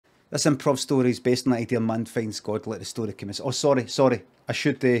This improv story is based on the idea man finds God, let the story commence. Oh, sorry. I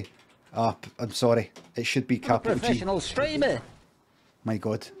should, I'm sorry. It should be capital G. Professional streamer. My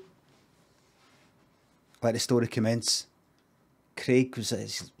God. Let the story commence. Craig was at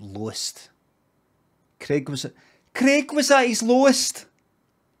his lowest. Craig was at his lowest.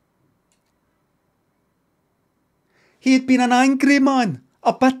 He had been an angry man,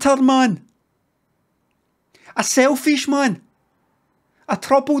 a bitter man, a selfish man, a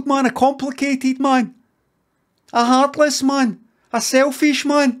troubled man, a complicated man, a heartless man, a selfish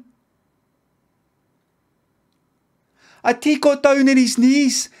man. And he got down on his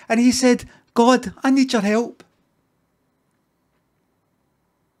knees and he said, God, I need your help.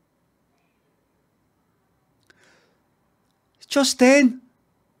 Just then,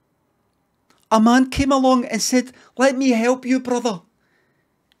 a man came along and said, let me help you, brother.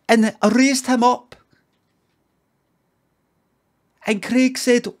 And I raised him up. And Craig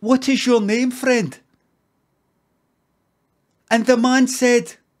said, what is your name, friend? And the man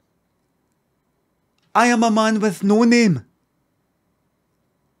said, I am a man with no name.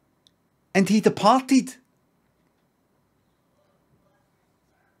 And he departed.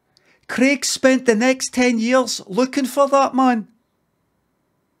 Craig spent the next 10 years looking for that man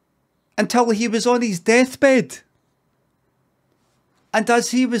until he was on his deathbed. And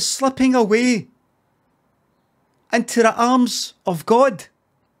as he was slipping away into the arms of God,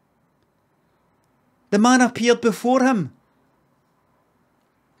 the man appeared before him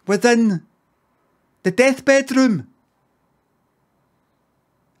within the deathbed room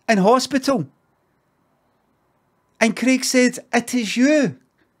in hospital. And Craig said, it is you.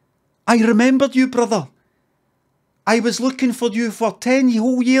 I remembered you, brother. I was looking for you for 10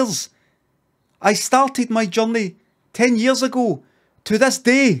 whole years. I started my journey 10 years ago to this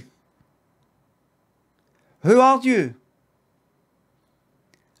day. Who are you?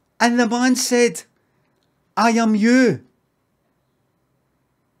 And the man said, I am you.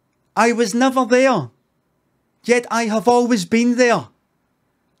 I was never there, yet I have always been there.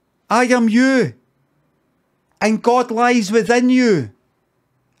 I am you, and God lies within you,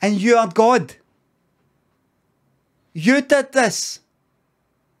 and you are God. You did this.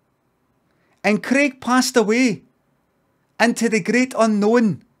 And Craig passed away into the great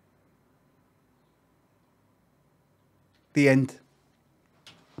unknown. The end.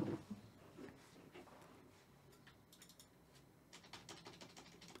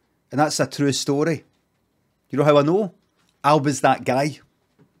 And that's a true story. You know how I know? I was that guy.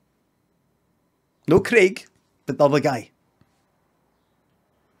 No Craig, but the other guy.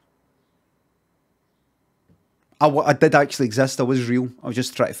 I did actually exist. I was real. I was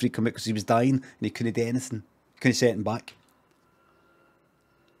just trying to freak him out because he was dying and he couldn't do anything. Couldn't set him back.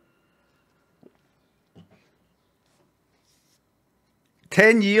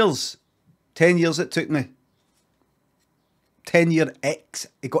 Ten years it took me. 10-year X.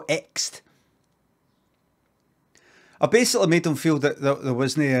 It got X'd. I basically made him feel that there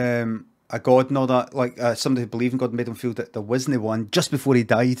wasn't a God and all that. Like somebody who believed in God made him feel that there wasn't one just before he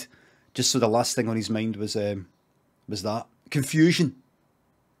died. Just so the last thing on his mind was that. Confusion.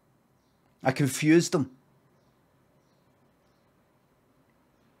 I confused him.